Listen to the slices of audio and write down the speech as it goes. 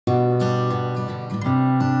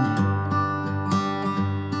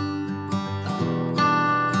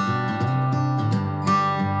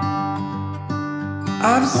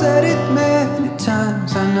I've said it many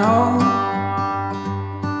times, I know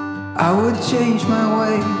I would change my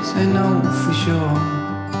ways, I know for sure.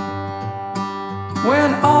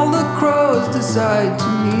 When all the crows decide to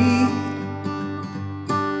meet,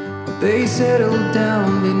 they settle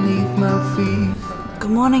down beneath my feet.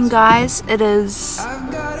 Good morning guys, it is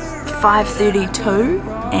 5:32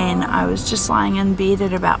 and I was just lying in bed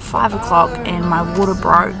at about 5 o'clock and my water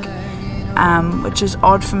broke, which is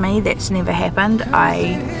odd for me. That's never happened.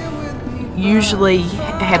 I usually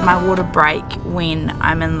have my water break when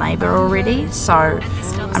I'm in labour already, so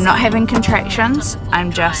I'm not having contractions,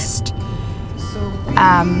 I'm just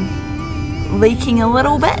leaking a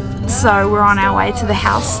little bit. So we're on our way to the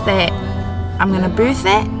house that I'm going to birth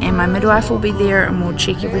at, and my midwife will be there and we'll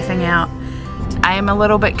check everything out. I am a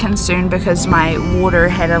little bit concerned because my water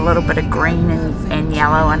had a little bit of green and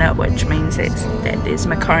yellow in it, which means that there's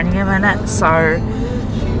meconium in it, so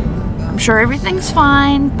I'm sure everything's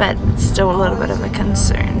fine, but it's still a little bit of a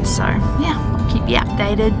concern. So yeah, I'll keep you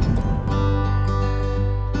updated.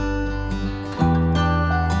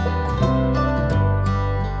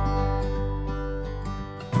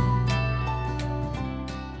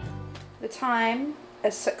 The time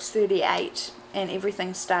is 6:38 and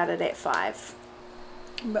everything started at 5.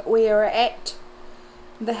 But we are at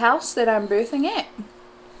the house that I'm birthing at,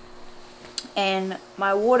 and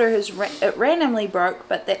my water it randomly broke,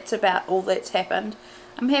 but that's about all that's happened.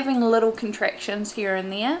 I'm having little contractions here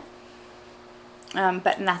and there,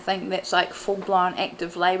 but nothing that's like full-blown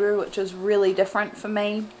active labour, which is really different for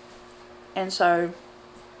me. And so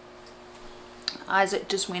Isaac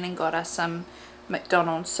just went and got us some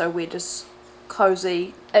McDonald's, so we're just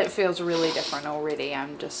cozy. It feels really different already. I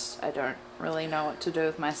don't really know what to do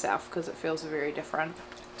with myself because it feels very different.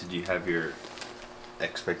 Did you have your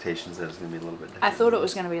expectations that it was going to be a little bit different? I thought it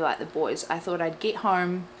was going to be like the boys. I thought I'd get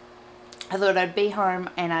home, I thought I'd be home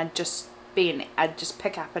and I'd just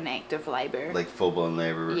pick up an active labour. Like full-blown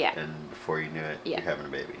labour, yeah. And before you knew it, yeah. You're having a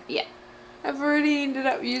baby. Yeah. I've already ended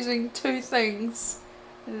up using 2 things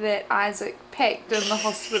that Isaac packed in the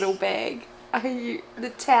hospital bag.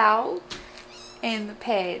 The towel and the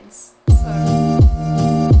pads.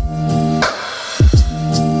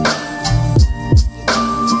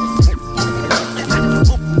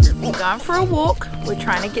 We're going for a walk. We're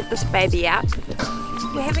trying to get this baby out.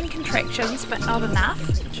 We're having contractions, but not enough.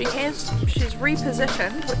 She's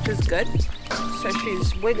repositioned, which is good. So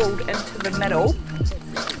she's wiggled into the middle.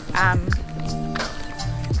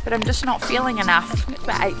 But I'm just not feeling enough. It's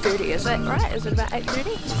about 8:30, is it right? Is it about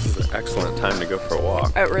 8:30? This is an excellent time to go for a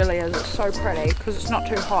walk. It really is. It's so pretty because it's not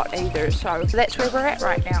too hot either. So that's where we're at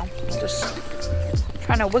right now. Just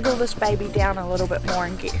trying to wiggle this baby down a little bit more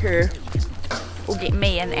and get her, or get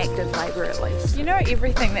me in active labour at least. You know,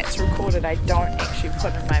 everything that's recorded I don't actually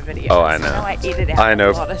put in my videos. Oh, I know. I edit out I know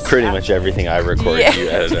a lot of pretty stuff. much everything I record, yeah. You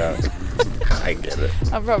edit out. I get it.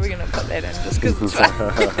 I'm probably going to put that in just because it's fun.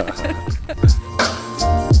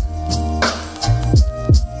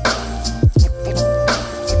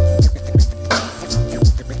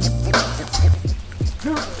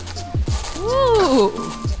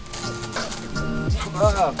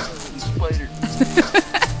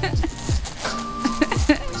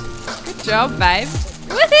 Good job, babe.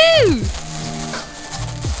 Woohoo!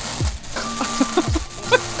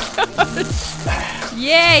 Oh my gosh.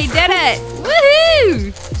 Yeah, he did it!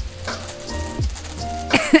 Woohoo!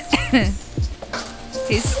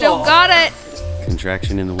 He's still got it.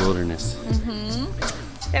 Contraction in the wilderness.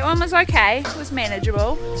 That one was okay. It was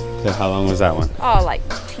manageable. So how long was that one? Oh, like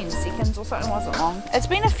 10 seconds or something. It wasn't long. It's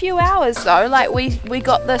been a few hours though. Like we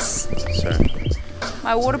got this. Sorry.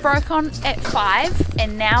 My water broke on at 5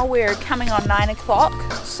 and now we're coming on 9 o'clock.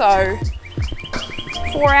 So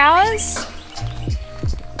 4 hours.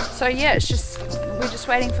 So yeah, we're just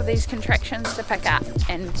waiting for these contractions to pick up,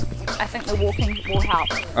 and I think the walking will help.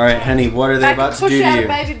 All right, honey, what are they about to do to you? I can push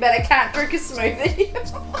out a baby, but I can't drink a smoothie.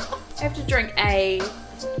 I have to drink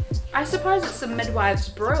I suppose it's a midwives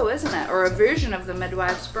brew, isn't it? Or a version of the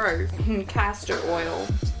midwives brew. Castor oil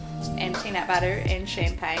and peanut butter and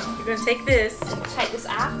champagne. You're going to take this. Take this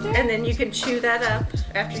after? And then you can chew that up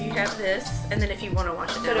after you have this. And then if you want to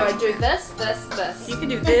wash it down. So do I do this? You can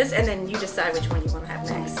do this and then you decide which one you want to have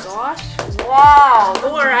next. Oh my gosh. Wow.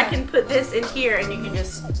 Or I can put this in here and you can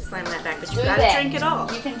just slam that back. But you got to drink it all.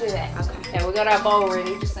 You can do that. Okay. Yeah, we got our bowl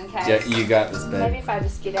ready just in case. Yeah, you got this, babe. Maybe if I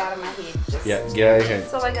just get out of my head. Yeah, get out of here.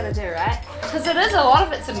 That's all I got to do, right? Because it is a lot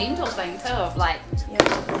of it's a mental thing too, of like,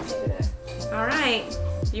 All right.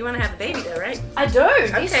 You want to have a baby though, right? I do,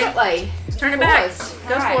 desperately. Turn it back.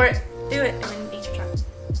 Go for it. Do it and then eat your chocolate.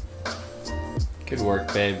 Good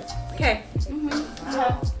work, babe. Okay. I'm gonna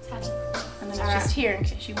just here in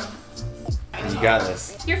case you want. You got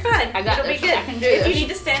this. You're fine. It'll be good. I can do if this. you need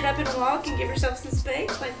to stand up and walk and give yourself some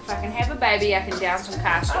space, like If I can have a baby, I can down some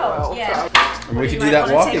castor oil. yeah. And we You could might do that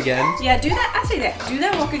wanna walk take- again. Yeah, do that. I say that. Do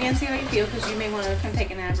that walk again. See how you feel, because you may want to come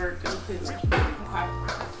take a nap or go poo. Okay.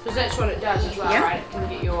 Because that's what it does as well, Yeah. right? It can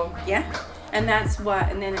get your... Yeah. And that's why.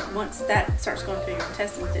 And then once that starts going through your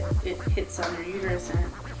intestines, it hits on your uterus, and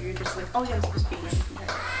you're just like, oh yeah, I'm supposed to be ready.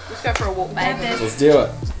 Let's go for a walk, Got baby. this. Let's do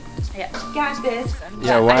it. Yeah. Got this.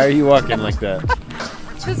 Yeah, why are you walking like that?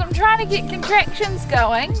 Because I'm trying to get contractions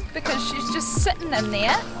going because she's just sitting in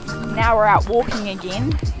there. Now we're out walking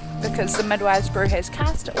again because the midwives brew has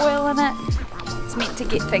castor oil in it. It's meant to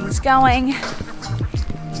get things going.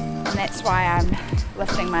 And that's why I'm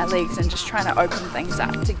lifting my legs and just trying to open things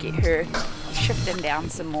up to get her shifting down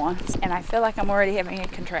some more. And I feel like I'm already having a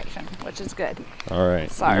contraction, which is good. All right,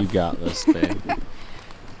 So- you got this, babe.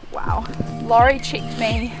 Wow. Laurie checked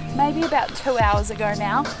me maybe about 2 hours ago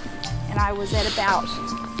now, and I was at about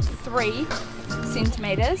 3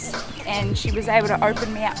 centimeters, and she was able to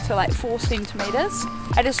open me up to like 4 centimeters.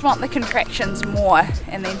 I just want the contractions more,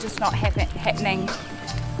 and then just not happening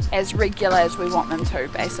as regular as we want them to,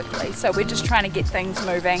 basically. So we're just trying to get things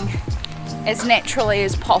moving as naturally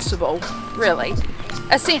as possible, really.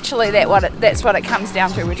 Essentially that's what it comes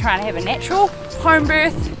down to. We're trying to have a natural home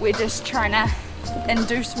birth. We're just trying to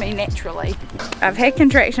induce me naturally. I've had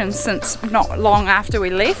contractions since not long after we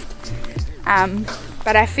left,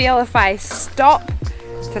 but I feel if I stop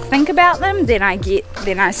to think about them, then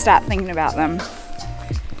I start thinking about them.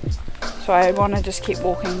 So I want to just keep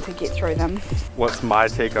walking to get through them. What's my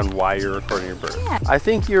take on why you're recording your birth? Yeah. I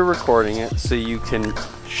think you're recording it so you can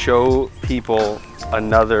show people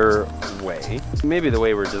another way. Maybe the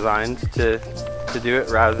way we're designed to do it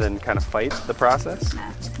rather than kind of fight the process.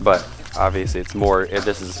 Yeah. But obviously it's more,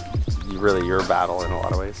 this is really your battle in a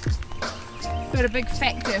lot of ways. But a big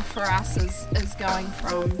factor for us is going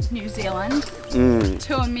from New Zealand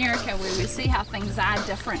to America, where we see how things are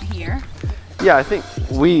different here. Yeah, I think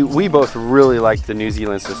we both really liked the New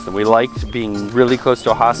Zealand system. We liked being really close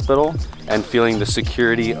to a hospital and feeling the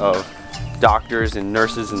security of doctors and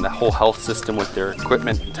nurses and the whole health system with their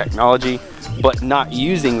equipment and technology, but not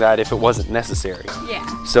using that if it wasn't necessary.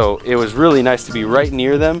 Yeah. So it was really nice to be right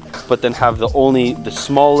near them, but then have the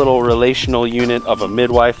small little relational unit of a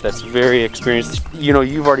midwife that's very experienced. You know,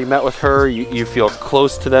 you've already met with her, you feel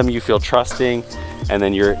close to them, you feel trusting, and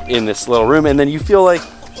then you're in this little room, and then you feel like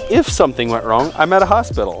if something went wrong, I'm at a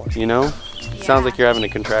hospital, you know? Yeah. Sounds like you're having a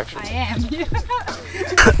contraction. I am.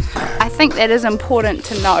 I think that is important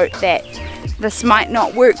to note that this might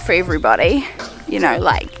not work for everybody. You know,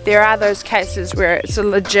 like there are those cases where it's a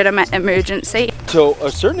legitimate emergency. To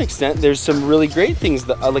a certain extent, there's some really great things.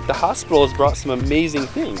 Like the hospital has brought some amazing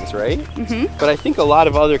things, right? Mm-hmm. But I think a lot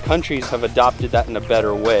of other countries have adopted that in a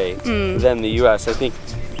better way than the US. I think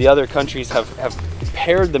the other countries have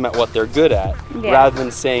paired them at what they're good at, rather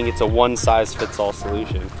than saying it's a one-size-fits-all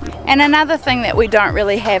solution. And another thing that we don't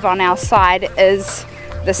really have on our side is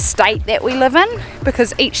the state that we live in,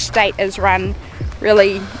 because each state is run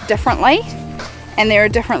really differently, and there are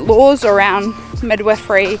different laws around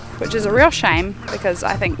midwifery, which is a real shame because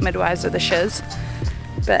I think midwives are the shiz.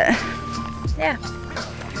 But yeah,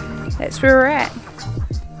 that's where we're at.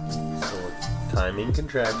 So we're timing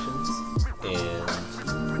contractions,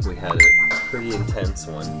 and we had a pretty intense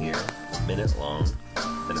one here, a minute long,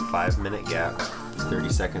 then a 5-minute gap, 30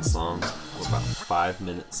 seconds long, or about 5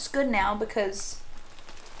 minutes. It's good now because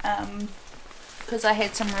I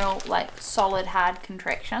had some real like solid hard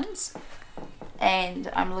contractions,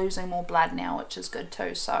 and I'm losing more blood now, which is good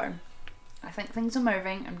too. So I think things are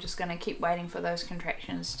moving. I'm just going to keep waiting for those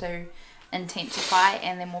contractions to intensify,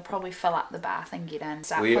 and then we'll probably fill up the bath and get in.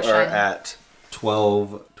 We are at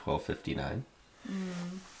 12:59.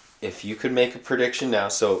 If you could make a prediction now,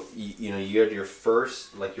 so you know you had your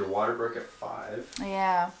first, like your water broke at 5.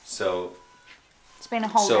 Yeah. So It's been a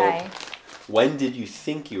whole day. When did you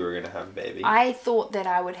think you were gonna have a baby? I thought that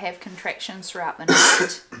I would have contractions throughout the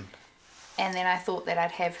night, and then I thought that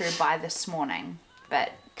I'd have her by this morning.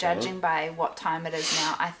 But judging by what time it is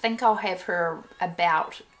now, I think I'll have her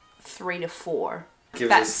about 3 to 4.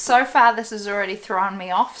 But so far this has already thrown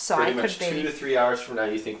me off, so I pretty could much be 2 to 3 hours from now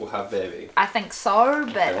you think we'll have baby. I think so,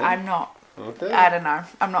 but Okay. I'm not. Okay. I don't know.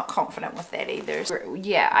 I'm not confident with that either.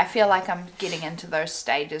 Yeah, I feel like I'm getting into those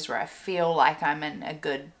stages where I feel like I'm in a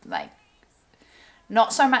good, like,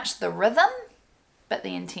 not so much the rhythm, but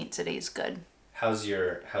the intensity is good. How's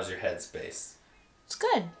your headspace? It's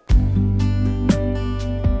good.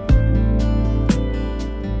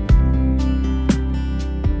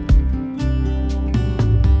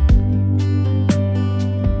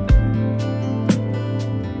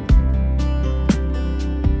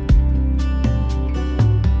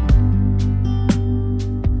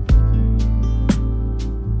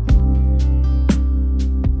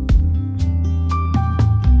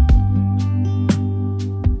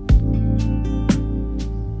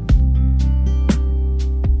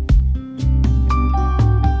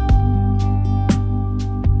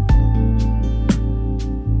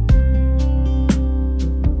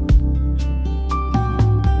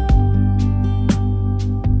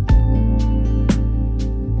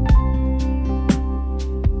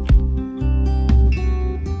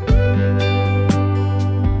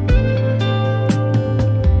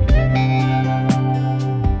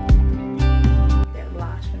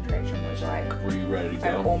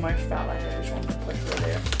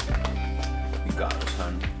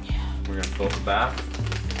 We're gonna fill the bath.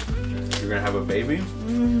 You're gonna have a baby.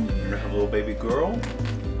 You're gonna have a little baby girl.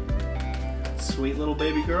 Sweet little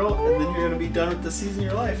baby girl. And then you're gonna be done with the season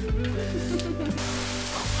of your life.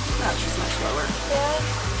 That's just much lower. Yeah.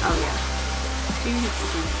 Oh yeah.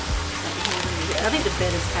 I think the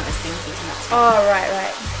bed is kind of sinky. And that's Oh,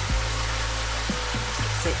 right.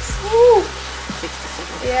 6. Woo. 6 to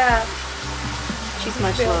 7. Yeah. She's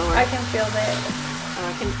much Feel, lower. I can feel that.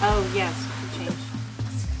 Oh yes, you can change.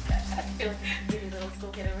 I feel like I'm giving little school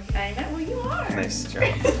kid over here. I know. Well, you are. Nice job. I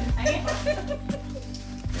am.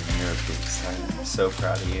 You're a big son. I'm so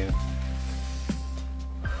proud of you.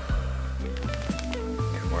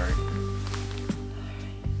 Good work.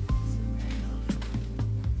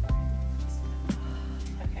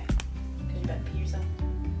 Okay. Can you about to pee yourself?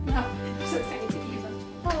 No. I'm so excited to pee yourself.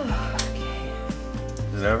 Okay.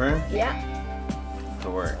 Is it over? Yeah.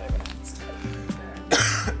 Good work.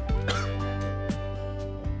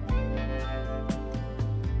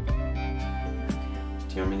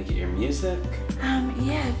 Do you want me to get your music?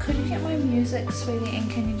 Yeah, could you get my music, sweetie,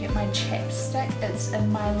 and can you get my chapstick? It's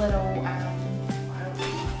in my little, why don't we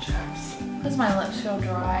want chaps? Because my lips feel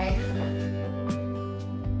dry.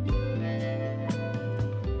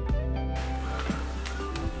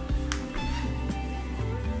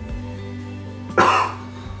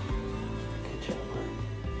 Good job, Mark.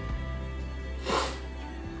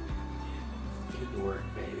 Good work,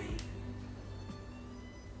 baby.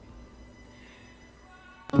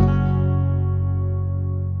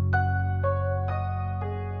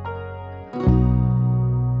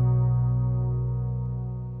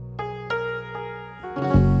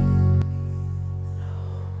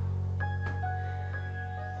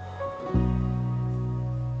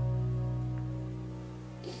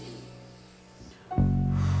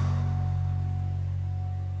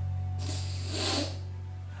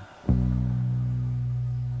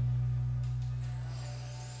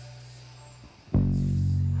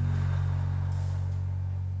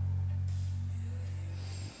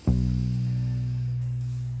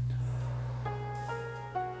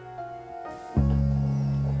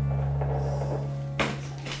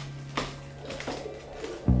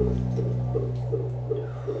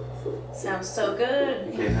 Sounds so good.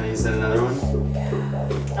 Okay, honey, is that another one?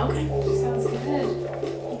 Okay. Sounds good.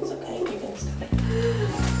 It's okay. You can stop it.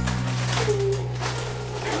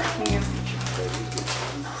 Here.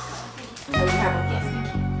 Oh, you have one? Yes, thank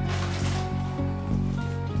you.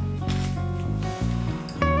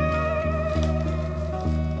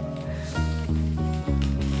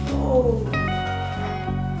 Oh.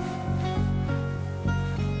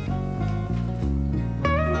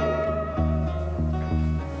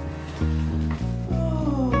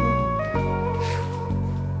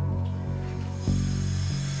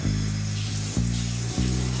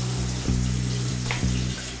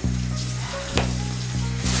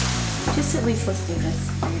 Just at least let's do this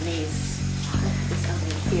for your knees. This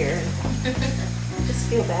over here. I just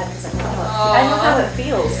feel bad because I know how it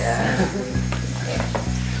feels. Yeah.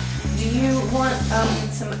 Do you want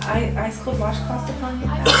some ice cold washcloths upon you? I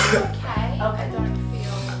feel okay. Okay. I don't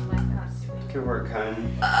feel like that's doing. Good work, honey.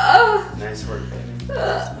 Nice work, baby.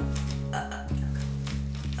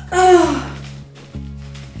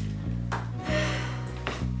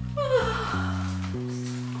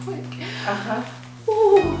 Uh-huh.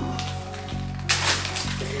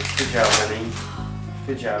 Good job, honey.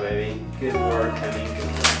 Good job, baby. Good work, honey. Good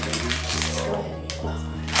work, baby. Go ahead and get gloves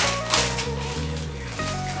on.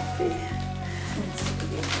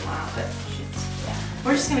 Wow, that's just, yeah.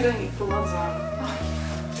 We're just gonna go and get gloves on.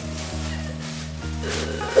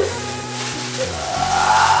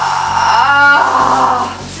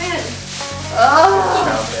 That's it. Good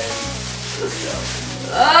job, baby. Good job.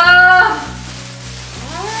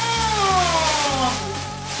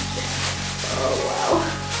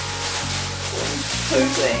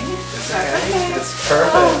 Pooping. It's okay. It's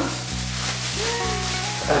perfect.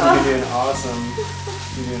 You're doing awesome.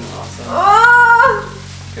 You're doing awesome.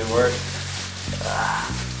 Good work. Good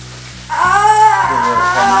work,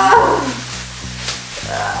 honey.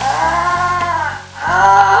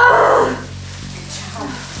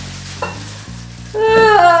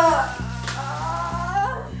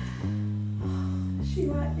 She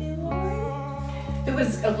might be alright. It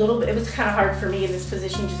was a little bit, it was kind of hard for me in this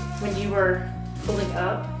position just when you were pulling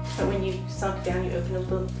up, but when you sunk down, you opened a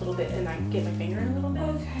little bit and I get my finger in a little bit.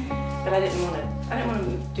 Okay. But I didn't want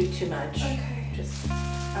to do too much. Okay.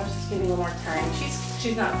 I'll just give you a little more time.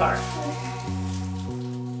 She's not far.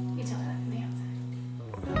 You tell me that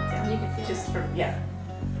from the outside. You can just from, yeah.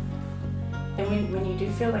 And when you do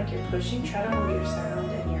feel like you're pushing, try to hold your sound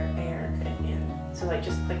and your air in. So like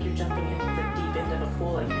just like you're jumping into the deep end of a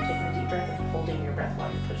pool, like you're taking a deep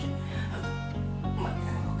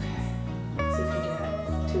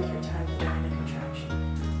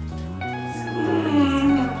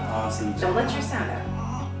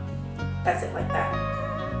That's it, like that.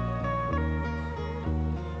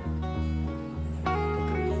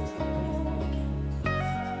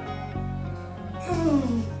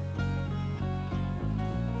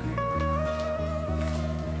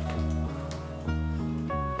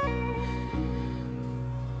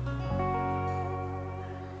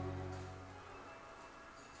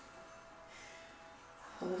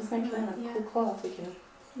 Well, let's make that a cool cloth. We can.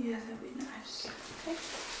 Yeah, that'd be nice. Okay.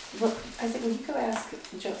 Look, Isaac, will you go ask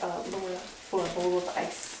Laura for a bowl of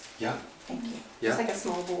ice? Yeah. Thank you. Yeah. Just like a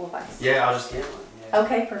small bowl of ice. Yeah, I'll just get one. Yeah.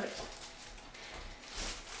 Okay, perfect.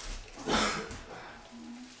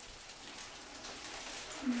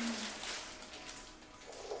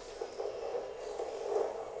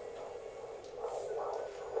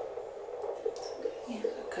 Yeah,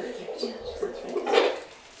 good. Yeah, that's really good.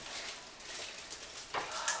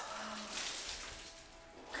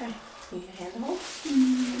 Okay, you need a hand to hold?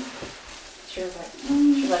 Is your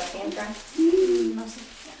left hand dry? Mostly.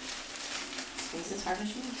 Yeah. Squeeze as hard as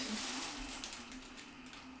you need to.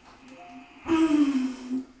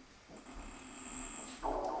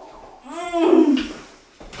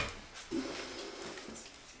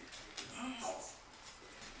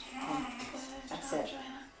 That's it.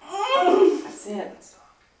 That's it.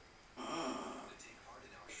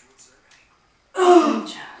 Good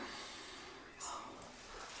job.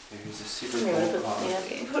 There's a super Here, cool put- cloth. yeah.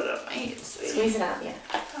 Okay, put it on my head, sweetie. Squeeze it out, yeah.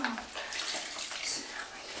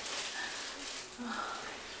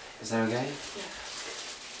 Is that okay? Yeah.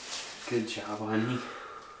 Good job, honey.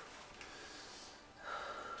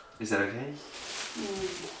 Is that okay?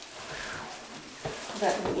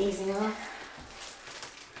 That one easing off.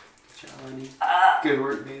 Good job, honey. Good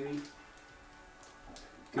work, baby.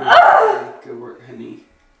 Good work, honey. Good work, honey.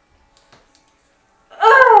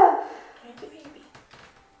 Baby,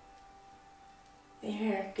 baby.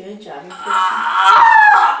 There, good job. You're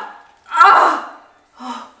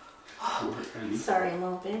Good work, honey. sorry, I'm a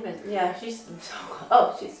little bit, but yeah, she's so close.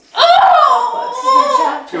 Oh, she's so close. Good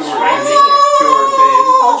job. Good work, Right honey. here. Good work, baby.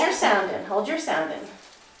 Hold your sound in. Hold your sound in.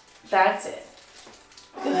 That's it.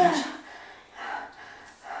 Good job.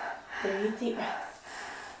 Breathe deep breath.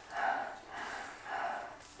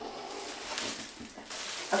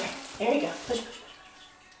 Okay, there you go. Push, push, push, push.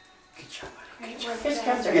 Good job, honey. Great work. Push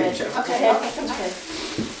comes are Good good. job. Okay, okay, comes good.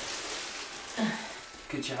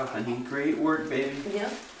 Good job, honey. Great work, baby.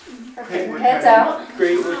 Yep. Great Perfect. work, Heads honey. out.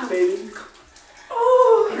 Great work, baby.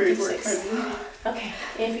 Oh, Great work, 56. honey. Okay,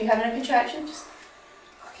 if you have a contraction, just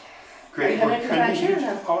Great having work, a honey. contraction?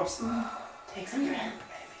 You're awesome. take some breath.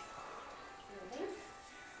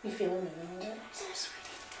 You feel it moving a little bit?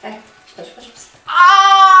 Okay, push, push, push.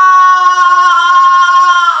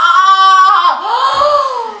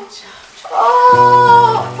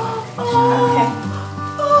 Okay.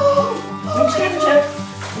 Reach down, Joe.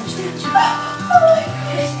 Reach down, Joe.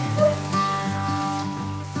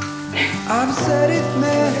 I've said it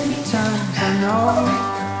many times, I know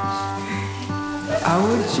I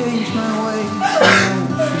would change my ways, I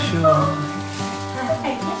know for sure.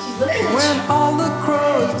 Hey, she's looking at When all the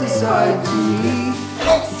crows decide to leave,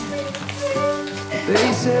 they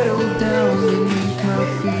settle down beneath my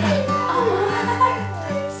feet.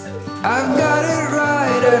 I've got it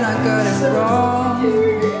right and I got it wrong,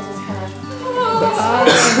 but I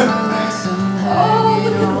learned my lesson, hang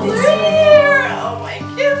it on. Oh my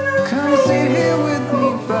goodness. Come sit here with me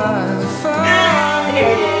by the fire There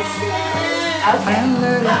it is. Okay. and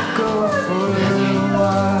let it go for a little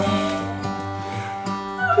while.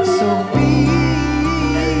 So be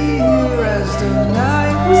here as the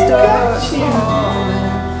night starts falling.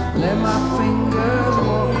 Let my fingers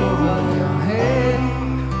walk over your head.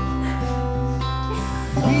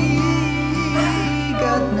 We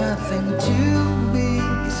got nothing to be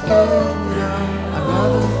scared of. I'd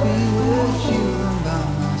rather be with you than by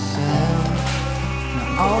myself.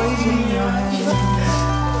 Now always in your hands.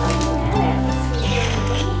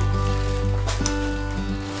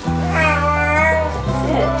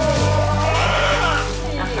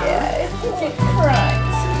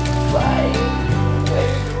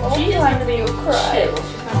 She is going to be cry.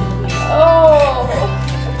 Oh.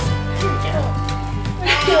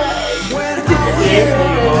 When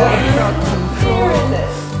I'm not control,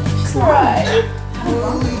 Cry.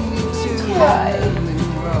 will lead me to Cry. the ending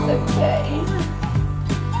road. Okay.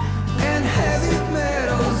 And heavy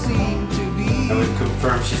metals seem to I be would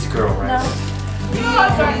confirm she's a girl, right?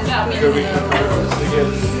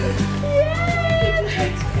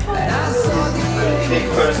 and I saw the Take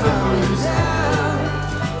personal photos. down.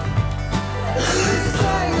 We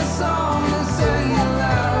sang a song and sang it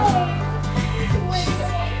loud,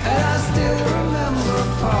 and I still remember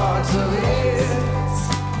parts of it.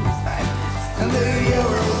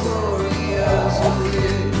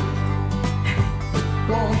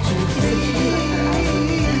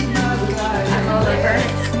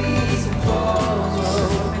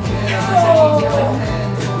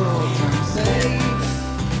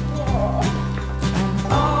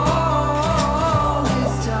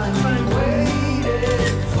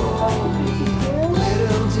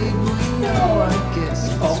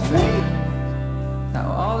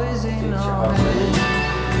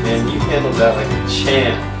 handled that like a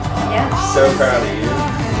champ. Yeah. So proud of you.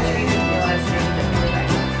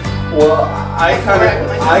 Well, I kind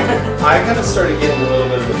of started getting a little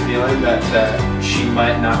bit of a feeling that she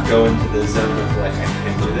might not go into the zone of like I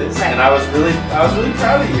can't do this, Right. and I was really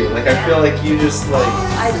proud of you. Like I feel like you just like I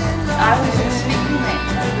was expecting that,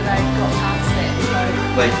 but I got past it. So.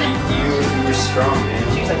 like you were strong, man.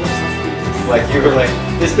 She was like, "Let's do this." Like you were like,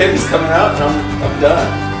 this baby's coming out and I'm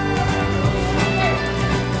done.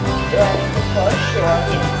 For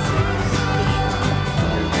sure.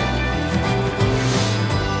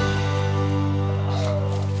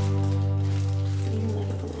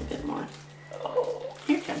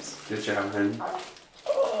 Yes. Good job, honey.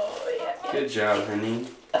 Oh, yeah. Good job, honey.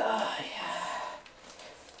 Oh,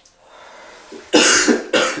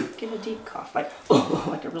 yeah. Get a deep cough, like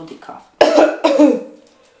a real deep cough. Okay.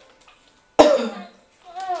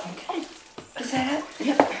 Is that it?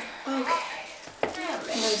 Yep. Okay.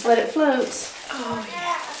 And just let it float. Oh,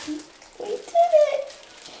 yeah. We did it.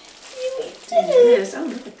 We did it. Oh,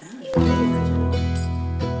 look at that.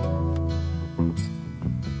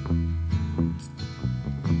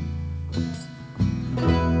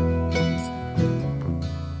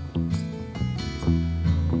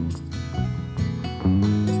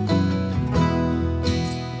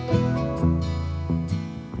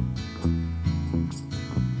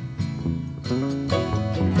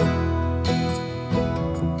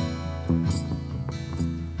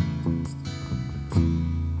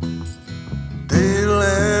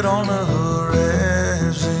 Daylight on the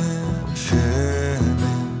horizon,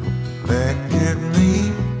 shining back at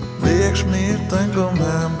me, makes me think of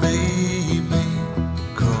my baby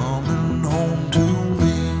coming home to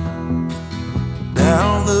me.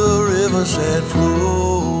 Down the riverside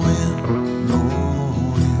flowing,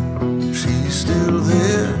 knowing she's still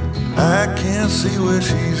there. I can't see where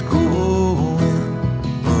she's going,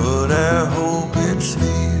 but I hope it's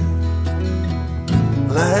near.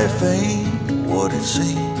 Life ain't what it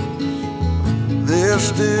seems. There's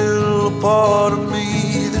still a part of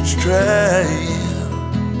me that's trying.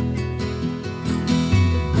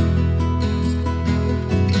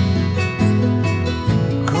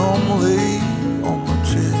 Come lay on my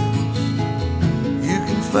chest. You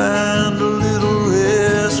can find a little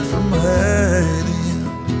rest from hiding.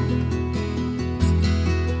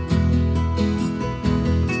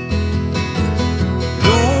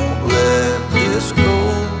 Don't let this go.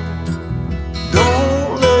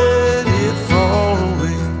 Don't let it fall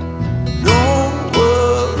away. Don't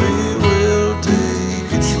worry, we'll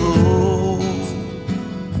take it slow.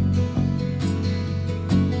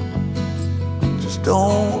 Just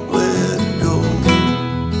don't let go.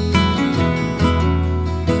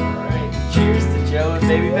 Alright, cheers to Joe and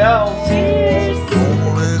baby Belle. Cheers.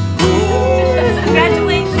 Don't let go.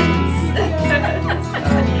 Congratulations.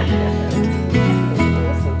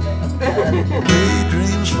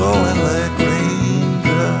 Daydreams falling like rain.